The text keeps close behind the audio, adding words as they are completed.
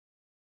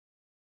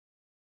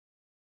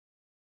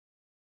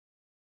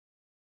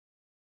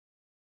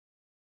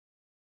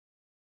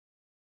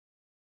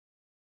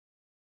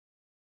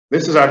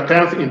This is our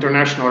 10th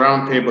international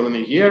roundtable in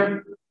a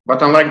year,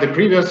 but unlike the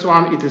previous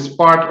one, it is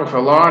part of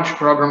a large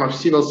program of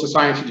civil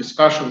society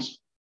discussions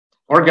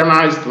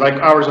organized like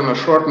ours on a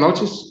short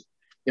notice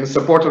in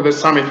support of the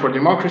Summit for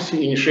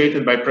Democracy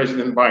initiated by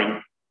President Biden.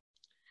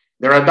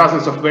 There are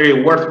dozens of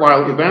very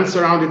worthwhile events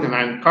around it, and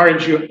I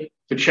encourage you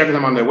to check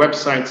them on the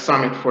website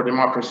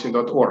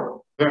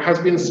summitfordemocracy.org. There has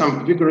been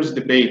some vigorous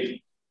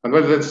debate on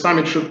whether the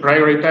summit should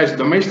prioritize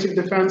domestic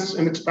defense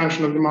and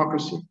expansion of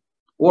democracy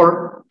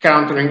or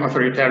countering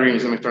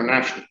authoritarianism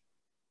internationally.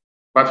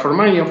 But for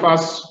many of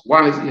us,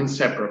 one is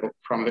inseparable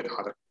from the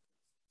other.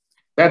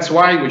 That's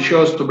why we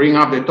chose to bring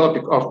up the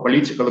topic of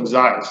political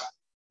exiles,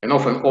 an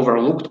often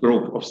overlooked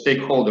group of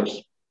stakeholders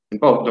in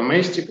both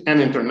domestic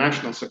and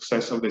international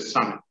success of this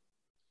summit.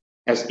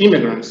 As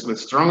immigrants with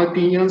strong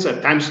opinions,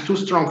 at times too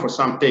strong for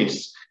some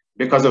tastes,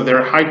 because of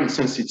their heightened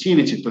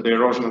sensitivity to the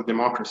erosion of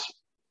democracy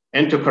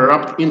and to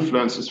corrupt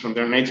influences from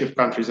their native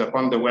countries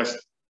upon the West,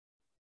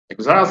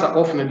 exiles are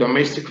often a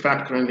domestic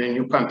factor in their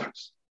new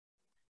countries.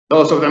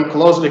 Those of them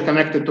closely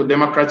connected to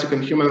democratic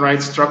and human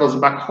rights struggles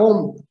back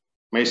home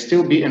may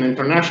still be an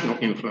international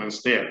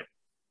influence there.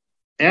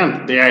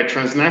 And they are a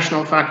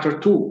transnational factor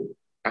too,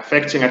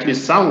 affecting at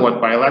least somewhat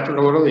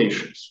bilateral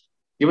relations,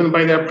 even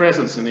by their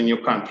presence in a new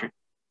country,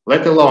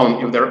 let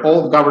alone if their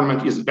old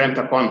government is bent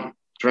upon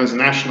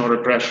transnational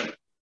repression,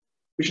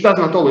 which does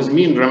not always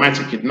mean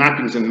dramatic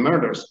kidnappings and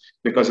murders,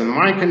 because in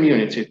my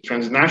community,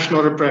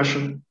 transnational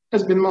repression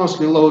has been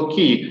mostly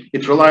low-key.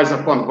 It relies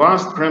upon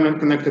vast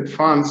Kremlin-connected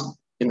funds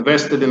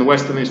invested in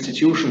Western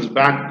institutions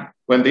back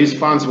when these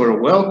funds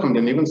were welcomed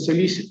and even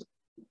solicited.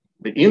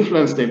 The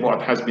influence they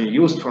bought has been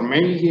used for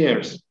many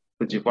years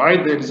to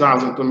divide the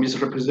exiles and to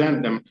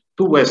misrepresent them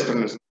to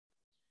Westerners.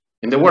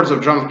 In the words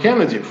of John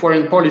Kennedy,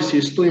 foreign policy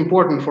is too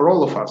important for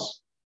all of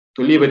us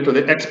to leave it to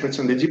the experts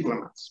and the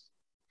diplomats.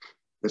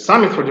 The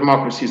Summit for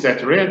Democracy is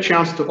that rare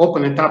chance to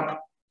open it up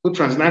to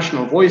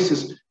transnational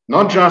voices,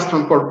 not just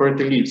from corporate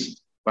elites,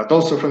 but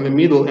also from the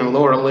middle and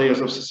lower layers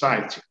of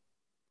society.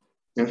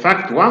 In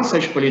fact, one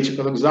such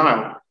political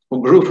exile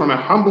who grew from a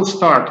humble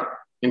start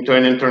into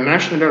an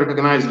internationally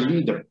recognized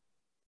leader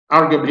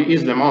arguably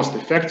is the most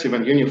effective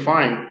and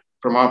unifying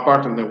from our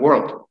part of the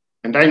world.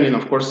 And I mean,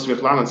 of course,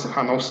 Svetlana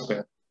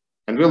Tsikhanovskaya.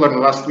 And we learned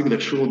last week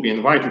that she will be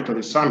invited to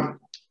the summit,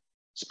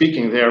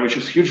 speaking there, which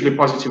is hugely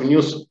positive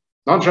news,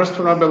 not just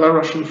for our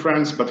Belarusian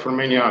friends, but for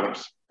many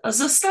others. The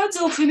study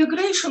of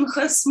immigration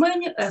has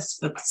many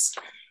aspects.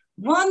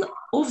 One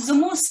of the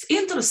most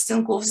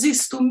interesting of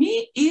these to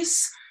me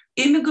is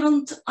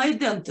immigrant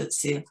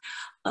identity.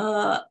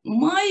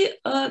 My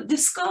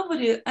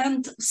discovery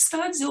and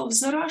study of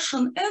the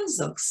Russian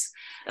Anzacs,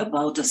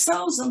 about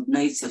 1,000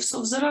 natives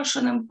of the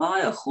Russian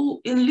Empire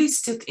who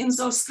enlisted in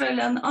the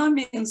Australian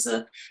Army in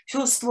the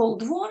First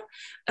World War,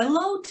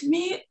 allowed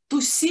me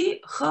to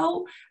see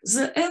how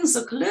the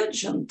Anzac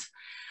legend,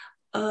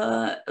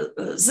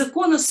 the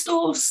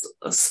cornerstones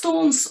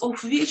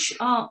of which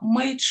are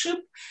mateship,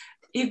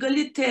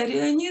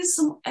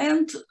 egalitarianism,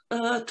 and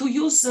to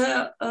use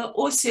the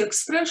Aussie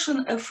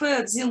expression, a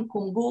fair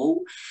dinkum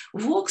go,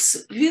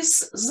 works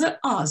with the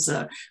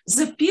other,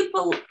 the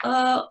people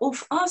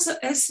of other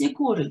ethnic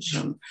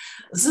origin.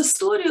 The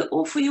story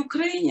of a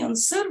Ukrainian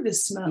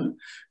serviceman,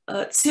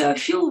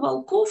 Teofil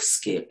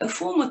Volkovsky, a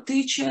former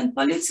teacher and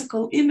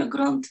political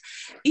immigrant,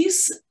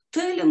 is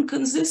telling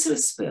in this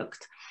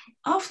respect.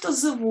 After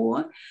the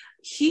war,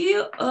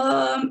 he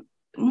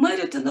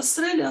married an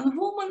Australian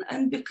woman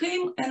and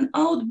became an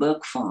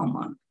outback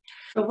farmer.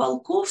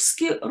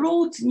 Volkovsky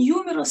wrote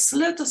numerous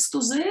letters to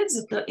the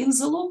editor in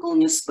the local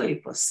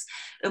newspapers,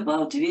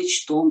 about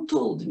which Tom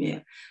told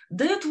me.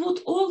 Dad would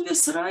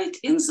always write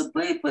in the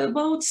paper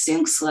about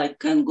things like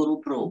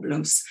kangaroo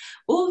problems,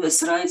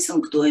 always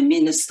writing to a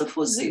minister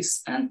for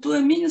this and to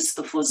a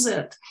minister for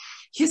that.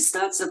 He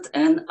started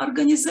an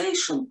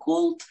organization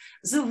called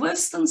the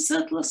Western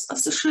Settlers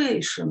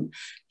Association.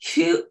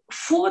 He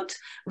fought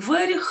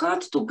very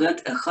hard to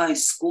get a high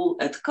school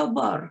at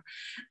Govor,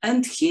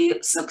 and he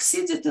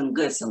succeeded in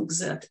getting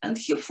that. And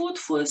he fought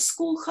for a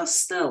school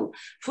hostel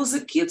for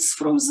the kids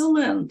from the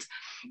land,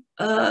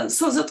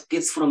 so that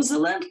kids from the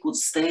land could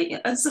stay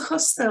at the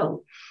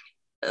hostel.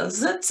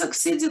 That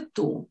succeeded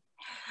too.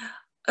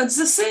 At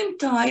the same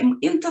time,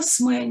 in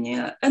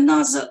Tasmania,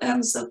 another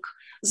Anzac,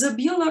 the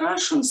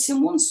Belarusian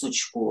Simon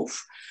Suchkov,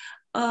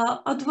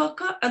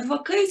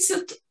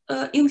 advocated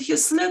in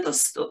his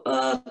letters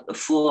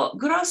for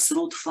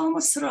grassroots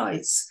farmers'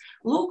 rights,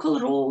 local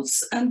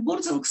roads, and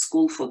boarding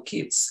school for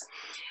kids.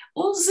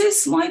 All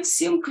this might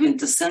seem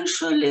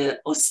quintessentially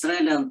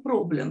Australian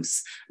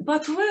problems,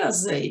 but were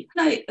they?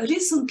 I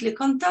recently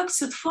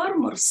contacted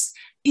farmers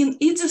in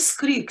Edith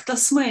Creek,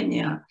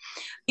 Tasmania,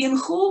 in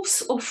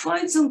hopes of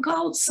finding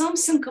out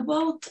something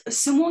about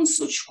Simon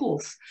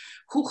Suchkov,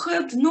 who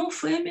had no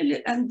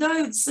family and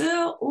died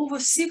there over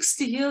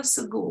 60 years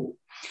ago.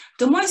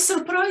 To my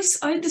surprise,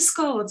 I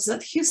discovered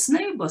that his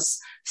neighbors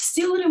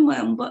still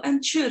remember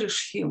and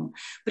cherish him,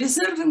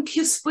 preserving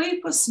his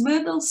papers,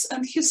 medals,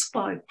 and his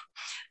pipe.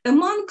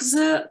 Among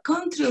the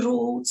country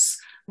roads,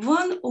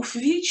 one of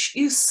which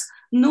is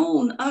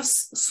known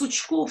as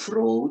Suchkov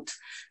Road,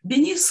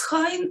 beneath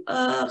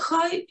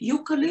high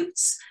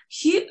eucalypts,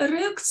 he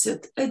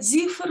erected a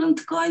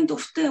different kind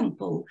of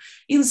temple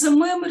in the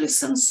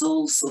memories and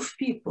souls of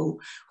people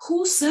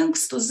who,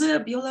 thanks to their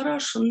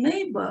Belarusian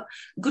neighbor,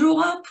 grew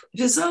up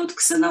without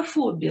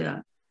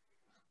xenophobia.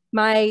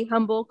 My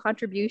humble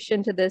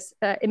contribution to this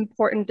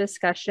important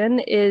discussion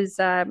is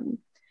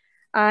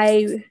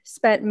I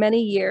spent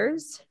many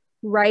years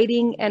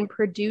writing and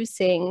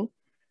producing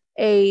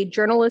a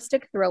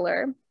journalistic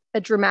thriller, a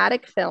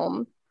dramatic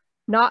film,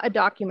 not a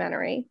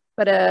documentary,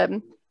 but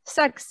a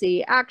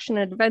sexy action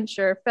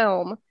adventure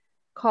film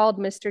called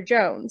Mr.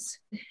 Jones.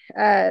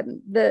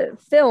 The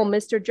film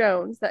Mr.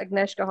 Jones that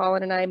Agnieszka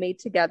Holland and I made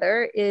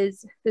together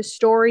is the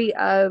story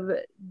of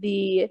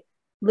the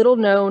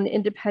little-known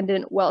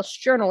independent Welsh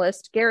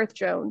journalist Gareth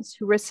Jones,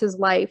 who risked his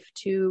life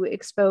to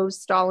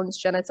expose Stalin's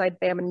genocide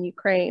famine in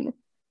Ukraine,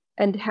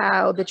 and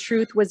how the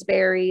truth was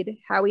buried,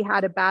 how he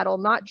had to battle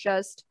not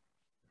just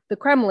the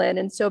Kremlin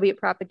and Soviet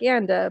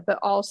propaganda, but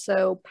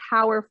also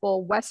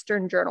powerful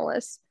Western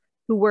journalists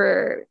who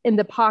were in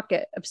the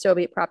pocket of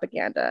Soviet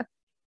propaganda,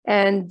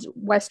 and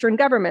Western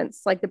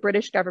governments like the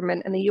British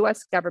government and the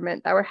US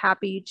government that were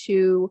happy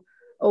to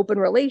open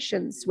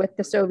relations with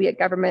the Soviet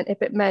government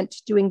if it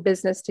meant doing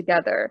business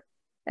together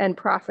and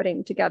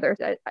profiting together.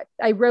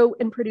 I wrote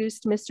and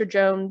produced Mr.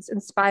 Jones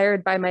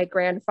inspired by my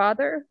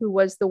grandfather, who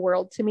was the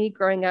world to me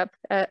growing up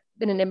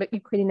in an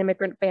Ukrainian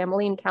immigrant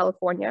family in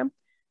California.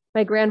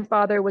 My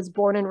grandfather was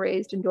born and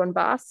raised in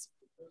Donbass.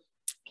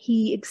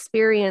 He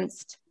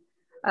experienced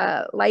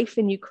life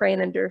in Ukraine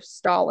under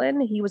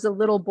Stalin. He was a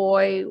little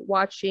boy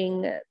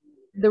watching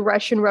the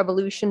Russian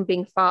Revolution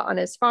being fought on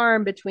his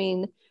farm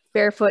between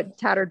barefoot,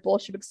 tattered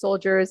Bolshevik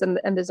soldiers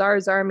and the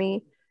Tsar's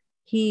army.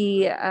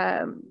 He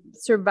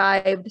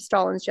survived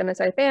Stalin's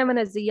genocide famine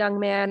as a young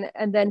man,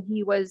 and then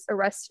he was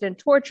arrested and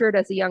tortured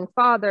as a young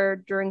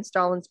father during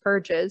Stalin's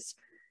purges.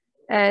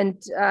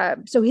 And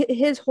so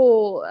his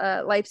whole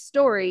life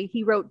story,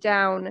 he wrote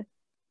down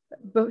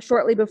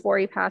shortly before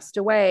he passed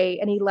away,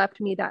 and he left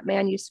me that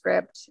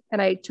manuscript,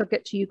 and I took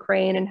it to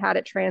Ukraine and had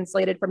it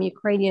translated from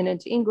Ukrainian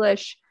into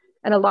English.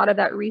 And a lot of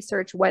that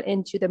research went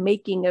into the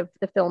making of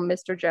the film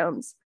Mr.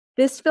 Jones.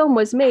 This film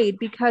was made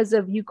because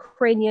of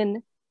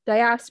Ukrainian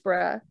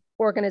diaspora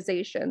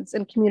organizations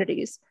and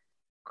communities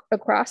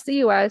across the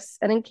US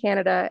and in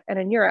Canada and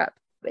in Europe.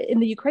 In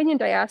the Ukrainian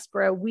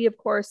diaspora, we, of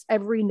course,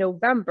 every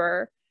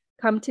November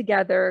come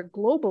together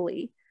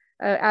globally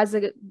as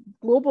a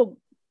global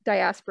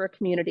diaspora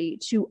community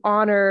to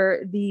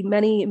honor the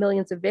many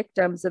millions of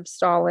victims of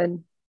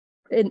Stalin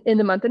in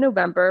the month of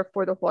November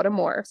for the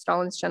Holodomor,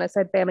 Stalin's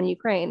genocide famine in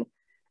Ukraine.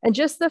 And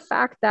just the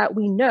fact that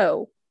we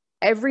know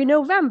every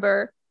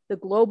November, the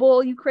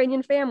global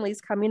Ukrainian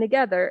families coming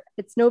together,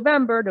 it's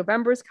November,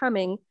 November's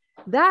coming,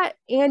 that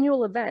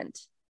annual event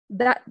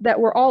that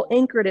we're all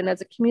anchored in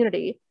as a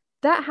community,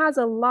 that has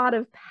a lot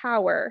of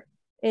power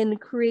in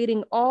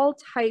creating all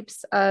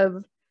types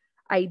of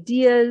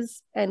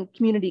ideas and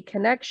community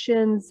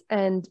connections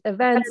and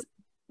events.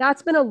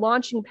 That's been a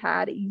launching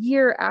pad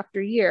year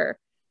after year.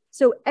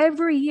 So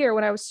every year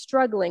when I was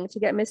struggling to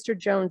get Mr.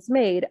 Jones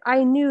made,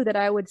 I knew that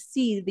I would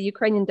see the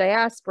Ukrainian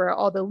diaspora,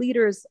 all the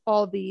leaders,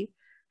 all the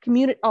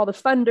community, all the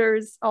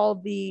funders, all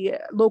the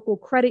local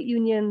credit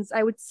unions.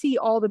 I would see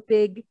all the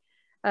big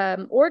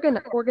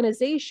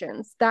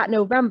organizations that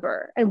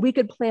November, and we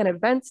could plan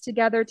events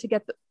together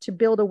to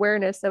build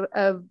awareness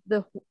of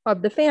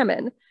the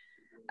famine.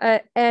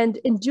 And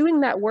in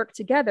doing that work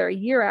together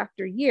year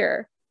after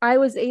year, I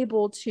was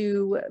able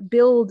to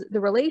build the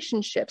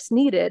relationships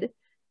needed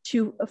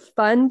to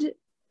fund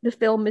the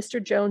film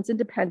Mr. Jones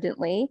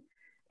independently.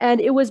 And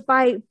it was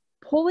by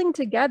pulling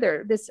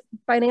together these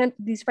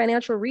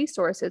financial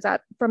resources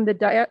from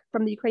the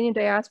Ukrainian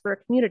diaspora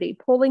community,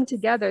 pulling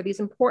together these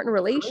important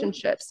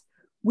relationships,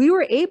 we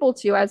were able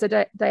to, as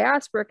a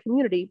diaspora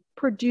community,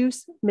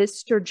 produce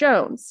Mr.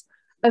 Jones,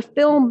 a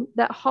film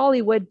that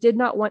Hollywood did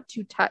not want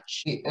to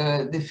touch.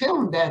 The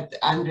film that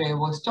Andrea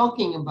was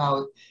talking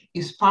about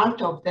is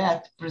part of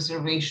that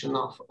preservation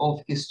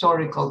of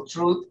historical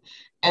truth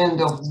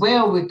and of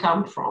where we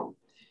come from.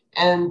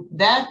 And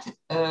that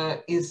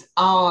is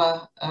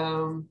our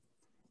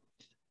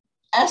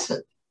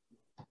asset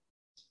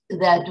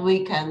that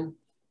we can,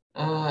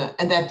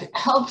 and that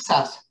helps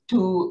us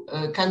to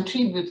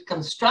contribute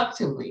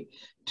constructively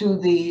to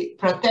the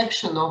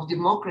protection of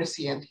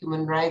democracy and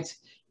human rights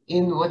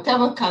in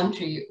whatever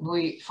country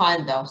we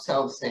find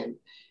ourselves in.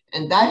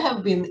 And I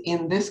have been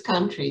in this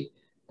country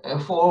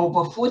for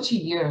over 40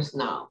 years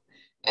now.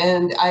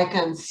 And I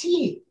can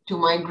see, to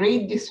my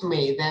great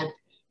dismay, that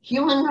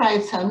human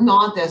rights are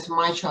not as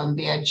much on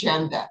the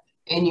agenda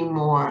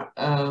anymore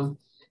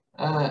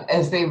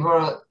as they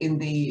were in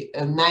the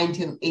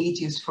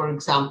 1980s, for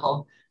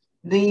example.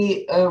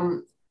 The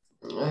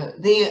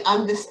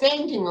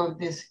understanding of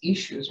these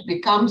issues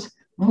becomes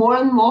more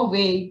and more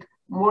vague,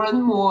 more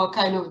and more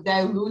kind of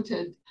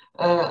diluted.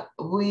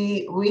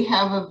 We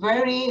have a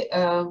very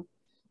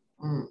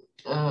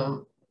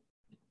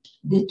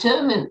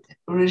determined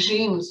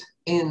regimes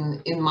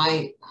in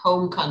my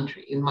home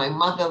country, in my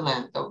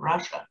motherland of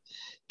Russia,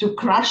 to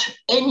crush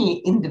any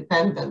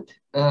independent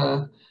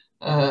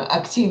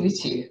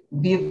activity,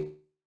 be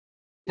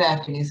that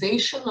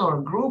organization or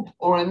a group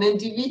or an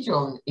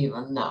individual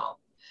even now.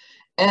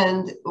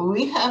 And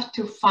we have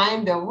to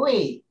find a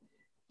way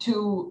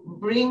to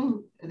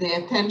bring the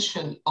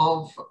attention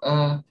of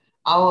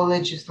our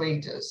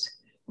legislators.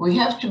 We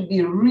have to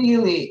be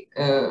really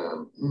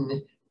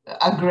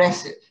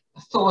aggressive,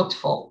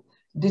 thoughtful,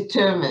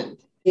 determined.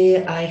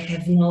 I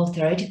have no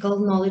theoretical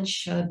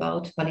knowledge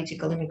about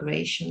political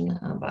immigration,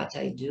 but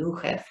I do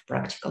have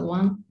practical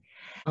one.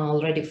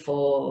 Already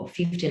for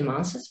 15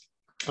 months,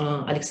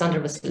 Alexander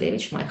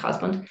Vasilievich, my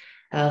husband,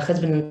 has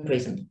been in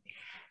prison.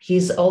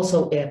 He's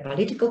also a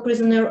political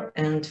prisoner,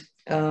 and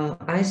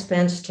I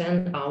spent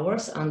 10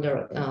 hours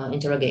under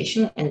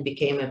interrogation and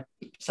became a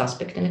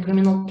suspect in a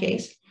criminal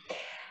case.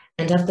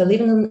 And after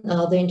leaving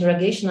the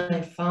interrogation,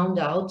 I found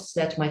out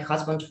that my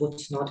husband would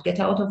not get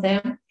out of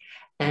there,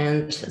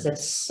 and that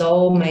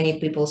so many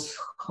people's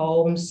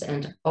homes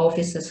and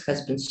offices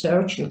has been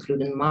searched,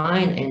 including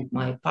mine and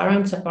my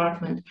parents'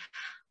 apartment,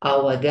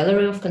 our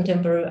gallery of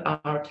contemporary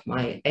art,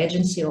 my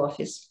agency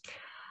office.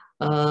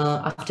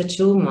 After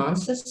 2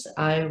 months,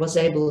 I was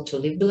able to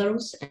leave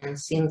Belarus, and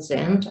since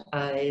then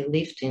I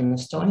lived in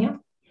Estonia.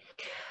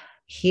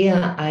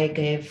 Here I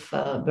gave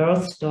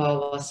birth to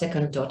our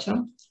second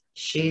daughter.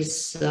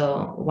 She's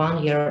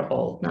 1 year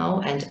old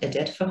now, and a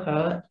date for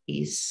her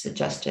is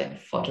just a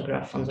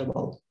photograph on the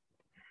wall.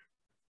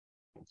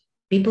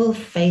 People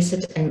face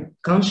it a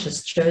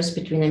conscious choice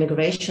between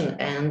immigration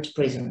and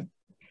prison.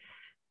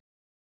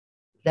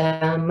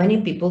 There are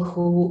many people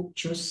who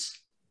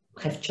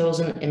have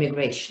chosen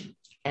immigration,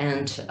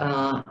 and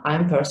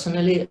I'm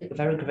personally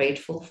very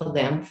grateful for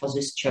them for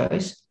this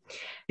choice,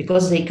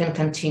 because they can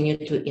continue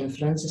to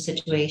influence the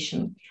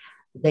situation.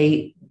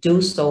 They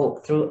do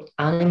so through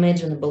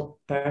unimaginable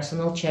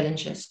personal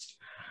challenges.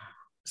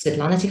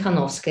 Svetlana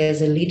Tikhanovskaya,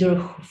 the leader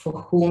for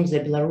whom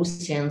the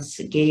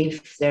Belarusians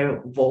gave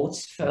their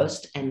votes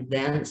first and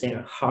then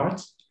their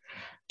hearts,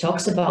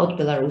 talks about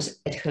Belarus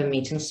at her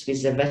meetings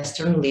with the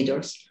Western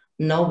leaders,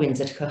 knowing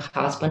that her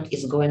husband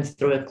is going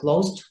through a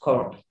closed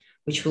court,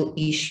 which will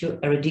issue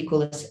a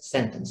ridiculous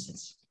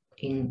sentences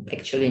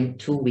actually in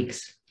 2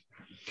 weeks.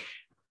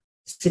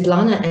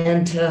 Svetlana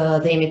and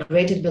the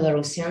immigrated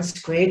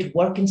Belarusians create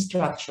working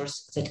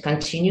structures that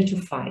continue to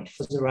fight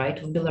for the right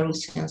of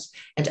Belarusians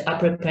and are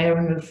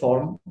preparing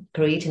reform,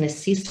 creating a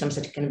system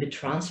that can be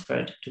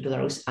transferred to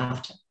Belarus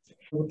after.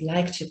 I would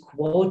like to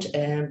quote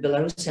a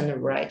Belarusian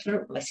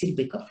writer, Vasil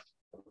Bykov.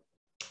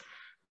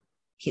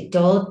 He said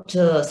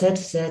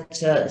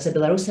that the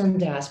Belarusian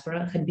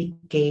diaspora had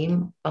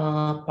become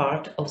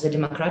part of the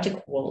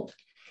democratic world,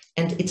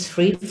 and it's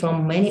free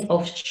from many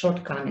of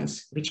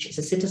shortcomings which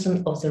the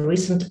citizens of the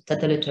recent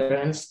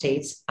totalitarian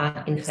states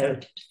are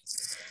inherited.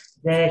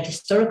 The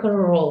historical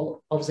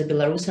role of the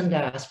Belarusian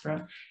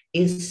diaspora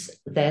is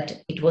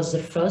that it was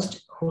the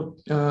first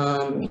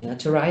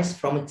to rise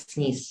from its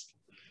knees.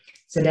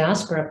 The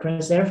diaspora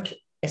preserved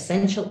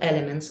essential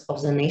elements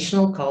of the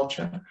national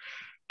culture,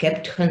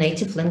 kept her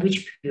native language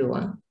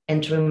pure,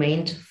 and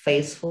remained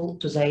faithful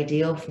to the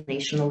idea of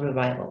national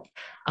revival.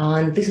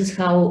 And this is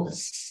how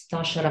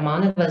Stasha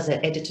Romanova,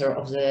 the editor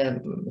of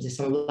this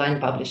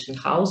online publishing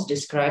house,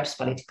 describes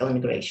political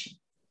immigration.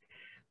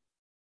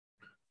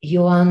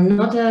 You are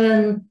not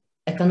an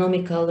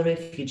economical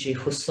refugee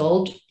who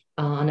sold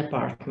an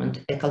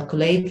apartment, a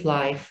calculated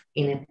life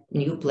in a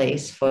new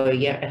place for a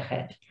year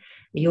ahead.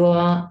 You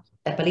are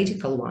a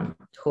political one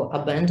who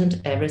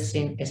abandoned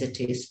everything as it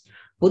is,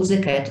 put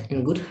the cat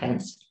in good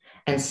hands,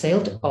 and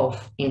sailed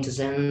off into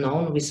the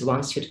unknown with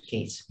one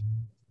suitcase.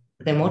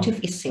 The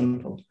motive is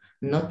simple: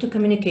 not to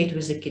communicate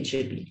with the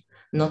KGB,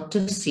 not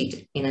to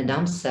sit in a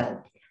dumb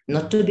cell,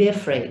 not to be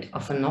afraid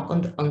of a knock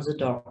on the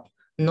door,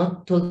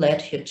 not to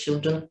let your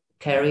children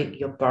carry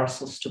your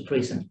parcels to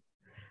prison.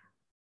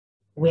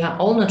 We are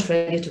all not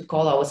ready to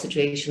call our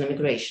situation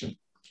immigration.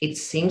 It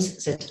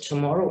seems that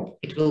tomorrow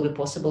it will be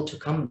possible to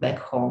come back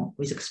home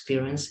with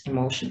experience,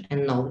 emotion,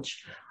 and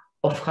knowledge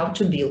of how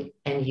to build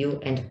a new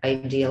and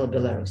ideal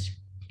Belarus.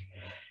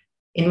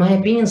 In my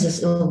opinion,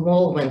 this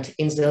involvement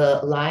in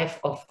the life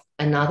of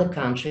another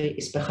country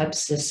is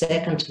perhaps the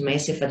second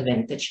massive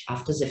advantage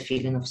after the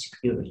feeling of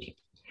security.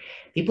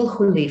 People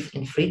who live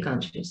in free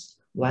countries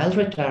while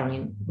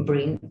returning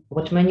bring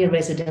what many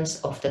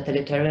residents of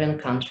totalitarian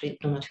countries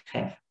do not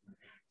have: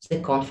 the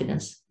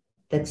confidence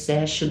that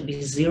there should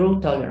be zero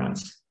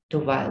tolerance to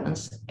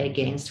violence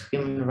against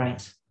human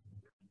rights.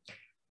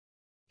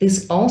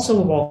 This also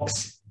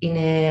works in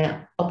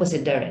an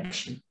opposite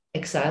direction.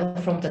 Exile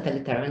from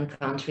totalitarian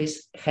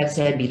countries have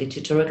the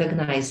ability to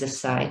recognize the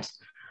side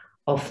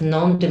of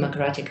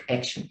non-democratic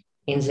action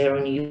in their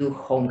new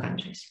home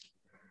countries.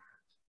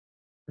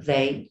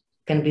 They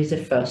can be the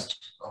first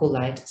who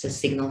light the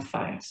signal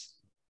fires.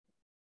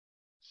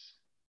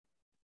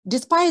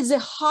 Despite the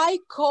high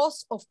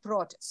cost of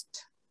protest,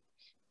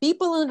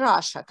 people in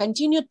Russia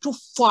continue to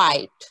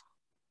fight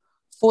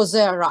for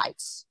their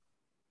rights.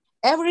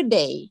 Every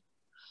day,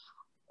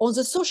 On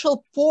the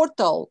social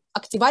portal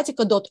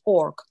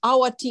activatica.org,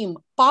 our team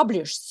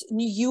publishes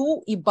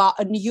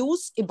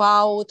news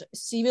about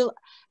civil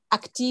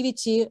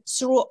activity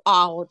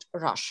throughout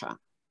Russia,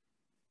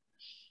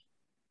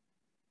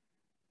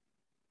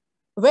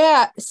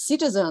 where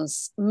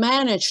citizens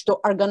manage to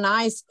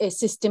organize a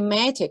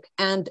systematic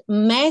and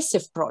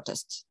massive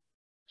protest.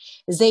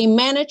 They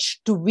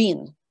manage to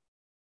win.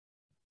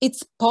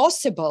 It's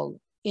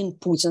possible in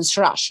Putin's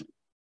Russia.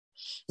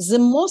 The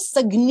most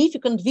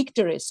significant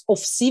victories of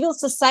civil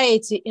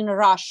society in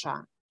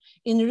Russia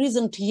in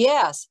recent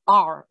years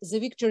are the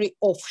victory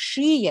of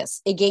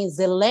Shias against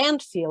the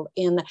landfill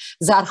in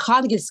the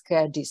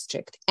Arkhangelsk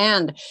district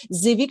and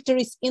the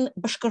victories in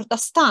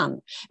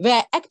Bashkortostan,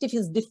 where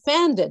activists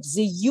defended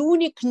the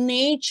unique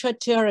nature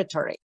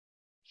territory.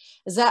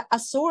 The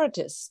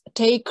authorities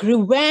take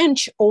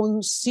revenge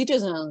on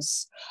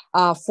citizens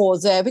for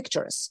their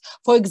victories.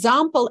 For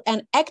example,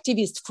 an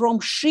activist from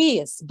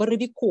Shias,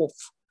 Borovikov,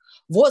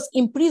 was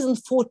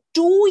imprisoned for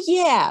 2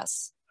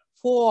 years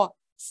for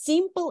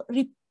simple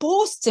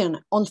reposting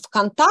on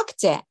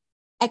VKontakte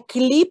a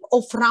clip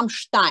of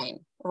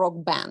Rammstein rock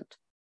band.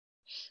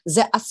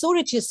 The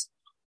authorities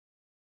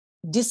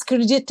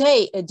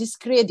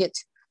discredit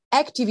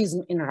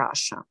activism in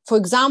Russia. For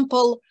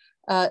example,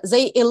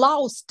 they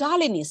allow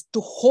Stalinists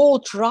to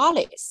hold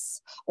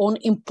rallies on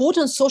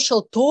important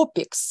social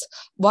topics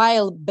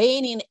while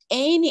banning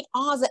any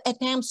other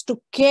attempts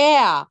to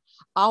carry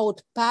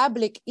out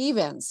public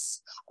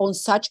events on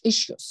such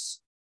issues.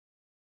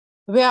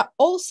 We are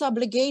also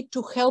obligated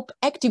to help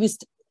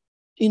activists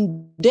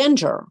in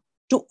danger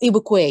to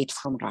evacuate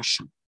from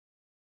Russia,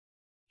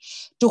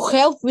 to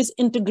help with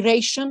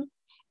integration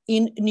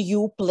in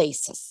new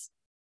places.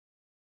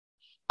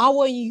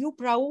 Our new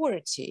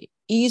priority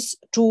is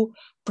to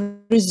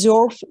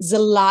preserve the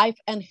life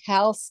and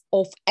health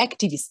of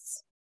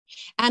activists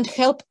and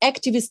help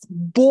activists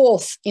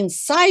both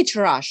inside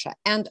Russia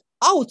and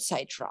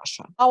outside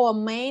Russia. Our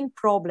main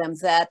problem is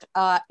that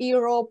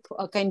Europe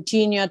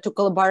continue to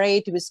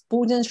collaborate with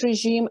Putin's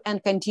regime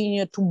and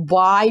continue to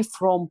buy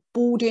from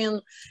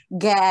Putin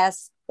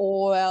gas,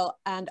 oil,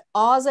 and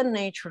other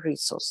natural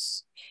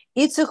resources.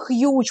 It's a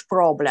huge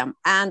problem.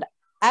 And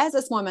at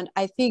this moment,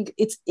 I think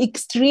it's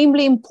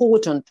extremely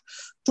important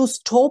to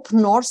stop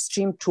Nord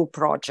Stream 2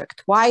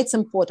 project. Why it's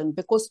important?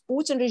 Because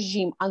Putin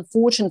regime,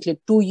 unfortunately,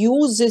 to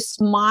use this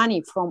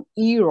money from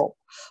Europe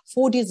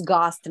for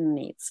disgusting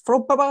needs,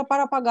 for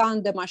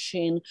propaganda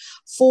machine,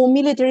 for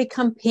military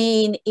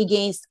campaign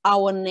against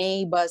our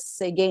neighbors,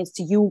 against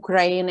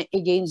Ukraine,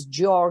 against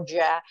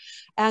Georgia.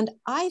 And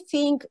I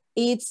think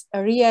it's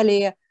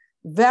really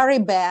very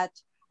bad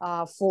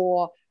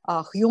for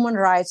human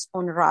rights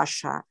on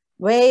Russia,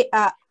 where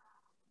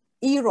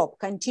Europe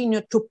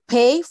continue to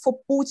pay for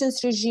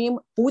Putin's regime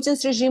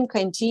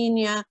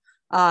continue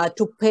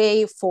to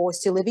pay for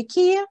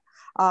Siloviki,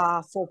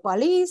 for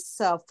police,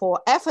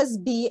 for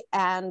FSB,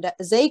 and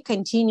they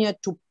continue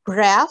to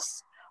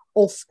press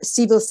of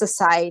civil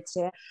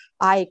society.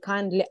 I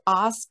kindly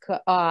ask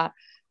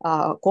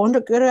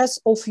Congress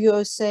of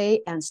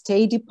USA and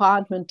State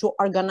Department to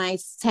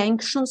organize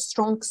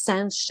strong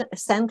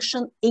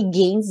sanction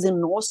against the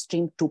Nord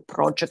Stream 2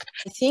 project.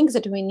 I think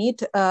that we need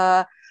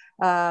to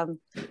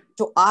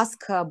ask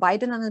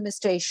Biden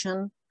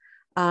administration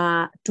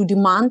to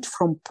demand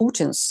from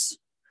Putin's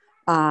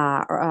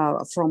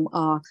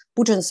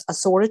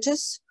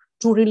authorities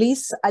to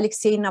release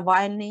Alexei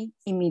Navalny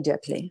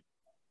immediately.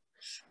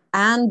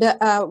 And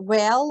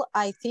well,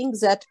 I think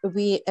that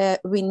we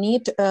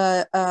need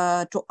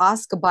to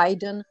ask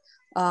Biden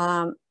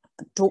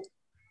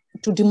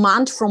to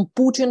demand from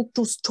Putin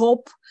to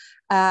stop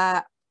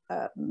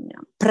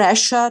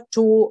pressure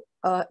to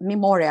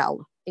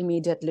memorial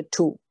immediately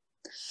too.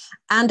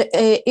 And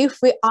if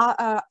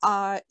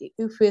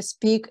we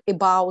speak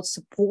about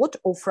support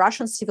of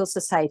Russian civil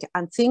society,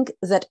 I think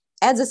that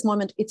at this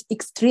moment it's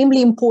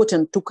extremely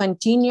important to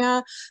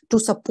continue to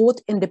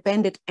support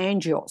independent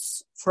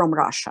NGOs from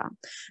Russia,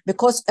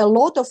 because a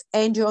lot of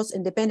NGOs,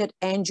 independent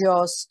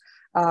NGOs,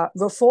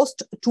 were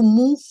forced to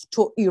move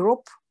to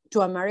Europe,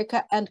 to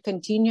America, and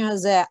continue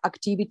their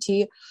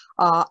activity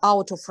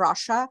out of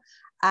Russia.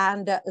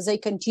 And they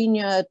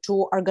continue to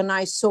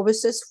organize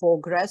services for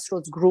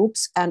grassroots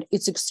groups, and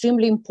it's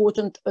extremely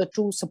important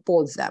to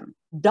support them.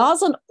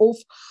 Dozens of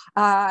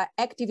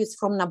activists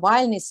from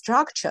Navalny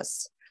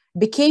structures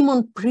became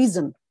on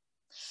prison,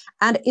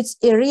 and it's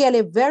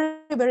really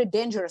very, very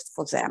dangerous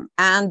for them.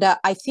 And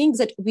I think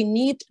that we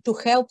need to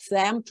help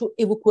them to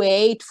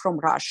evacuate from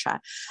Russia.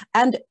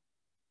 And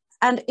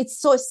it's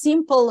so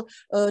simple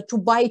to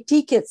buy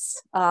tickets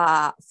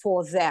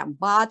for them,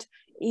 but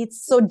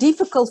it's so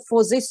difficult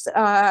for this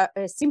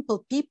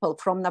simple people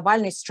from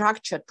Navalny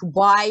structure to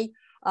buy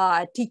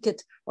a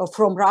ticket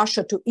from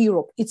Russia to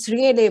Europe. It's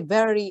really a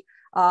very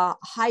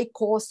high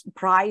cost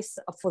price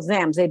for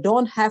them. They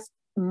don't have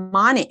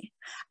money.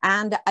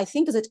 And I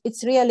think that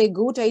it's really a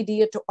good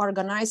idea to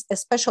organize a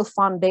special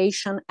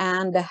foundation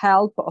and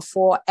help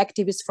for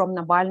activists from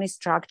Navalny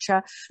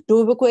structure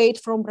to evacuate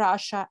from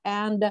Russia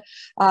and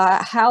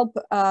help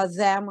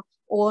them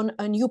on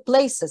new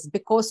places,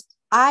 because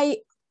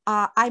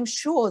I'm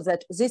sure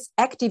that these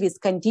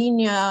activists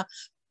continue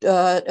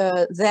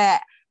their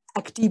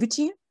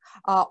activity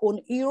on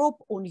Europe,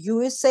 on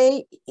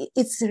USA.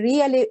 It's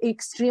really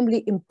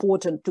extremely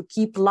important to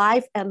keep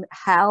life and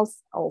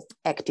health of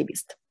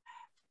activists.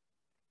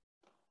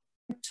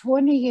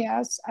 20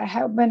 years, I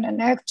have been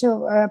an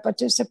active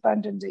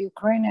participant in the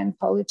Ukrainian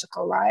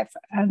political life,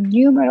 and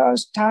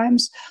numerous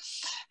times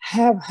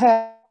have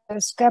had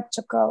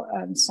skeptical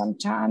and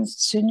sometimes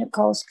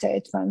cynical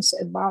statements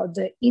about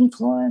the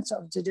influence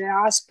of the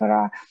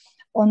diaspora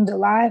on the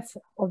life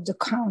of the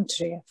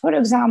country. For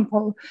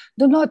example,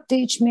 do not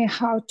teach me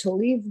how to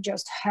live,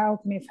 just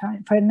help me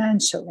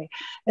financially.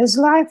 As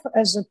life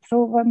has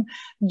proven,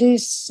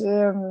 this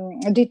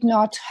did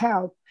not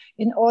help.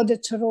 In order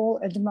to rule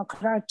a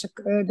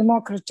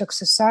democratic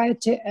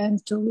society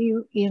and to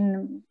live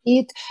in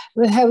it,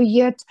 we have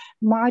yet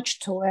much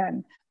to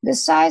learn. The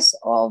size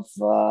of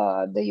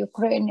the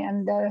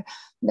Ukrainian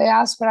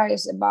diaspora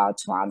is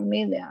about 1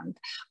 million.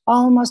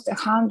 Almost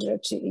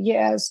 100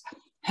 years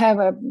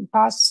have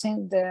passed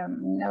since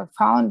the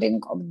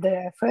founding of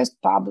the first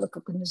public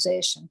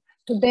organization.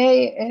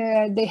 Today,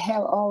 they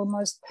have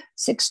almost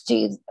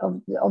 60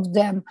 of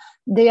them.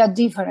 They are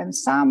different.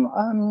 Some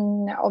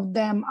of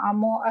them are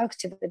more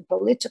active in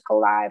political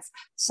life,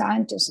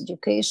 science,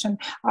 education,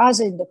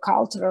 others in the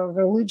cultural,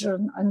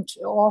 religion,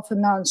 or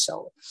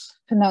financial.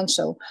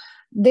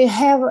 They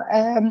have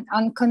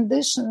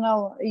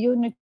unconditional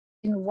unity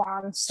in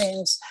one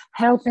sense,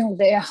 helping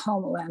their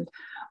homeland,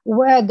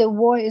 where the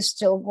war is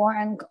still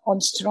going on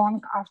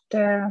strong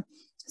after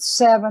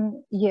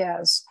 7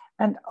 years.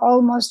 And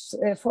almost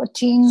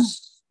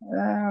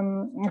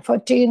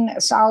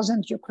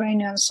 14,000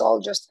 Ukrainian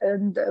soldiers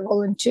and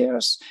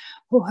volunteers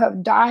who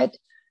have died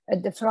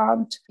at the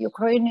front.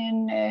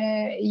 Ukrainian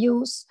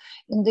youth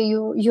in the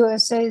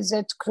USA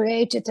that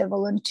created a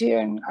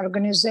volunteering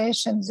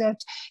organization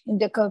that, in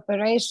the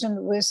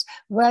cooperation with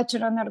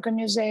veteran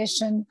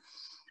organization,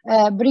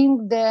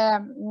 bring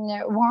the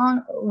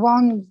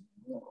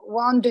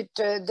wounded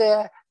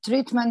the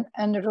treatment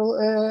and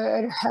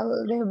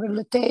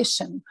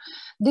rehabilitation.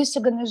 This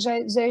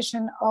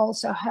organization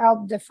also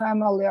helped the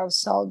family of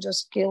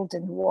soldiers killed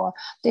in war.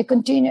 They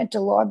continue to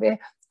lobby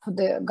for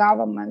the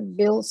government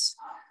bills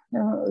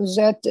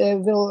that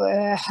will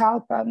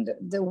help end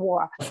the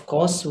war. Of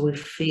course, we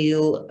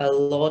feel a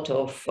lot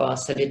of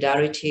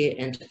solidarity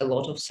and a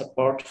lot of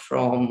support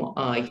from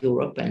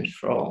Europe and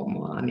from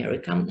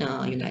America,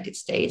 United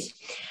States.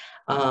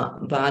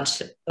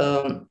 But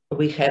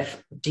we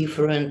have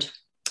different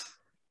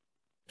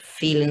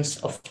feelings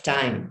of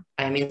time.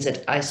 I mean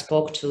that I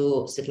spoke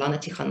to Svetlana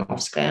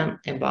Tikhanovskaya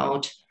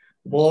about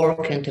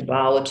work and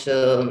about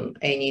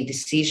any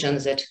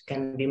decisions that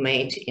can be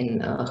made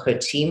in her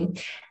team.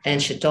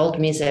 And she told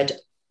me that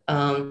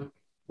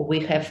we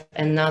have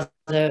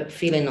another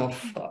feeling of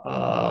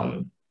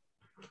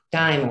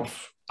time,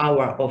 of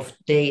hour, of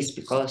days,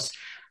 because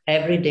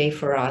every day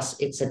for us,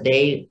 it's a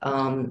day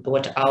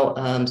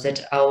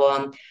that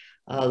our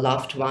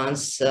loved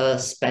ones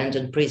spend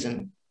in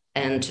prison.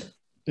 And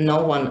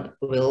no one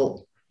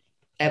will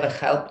ever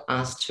help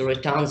us to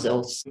return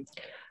those.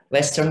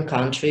 Western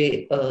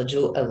country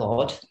do a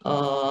lot,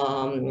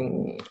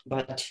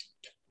 but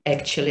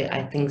actually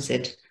I think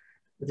that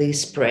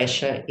this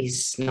pressure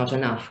is not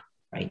enough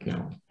right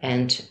now.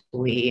 And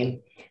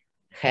we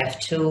have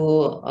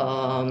to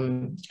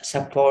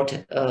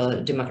support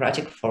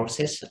democratic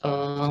forces,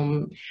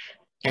 and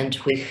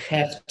we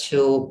have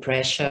to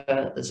pressure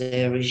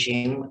the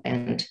regime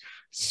and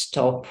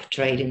stop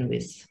trading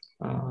with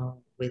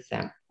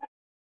them.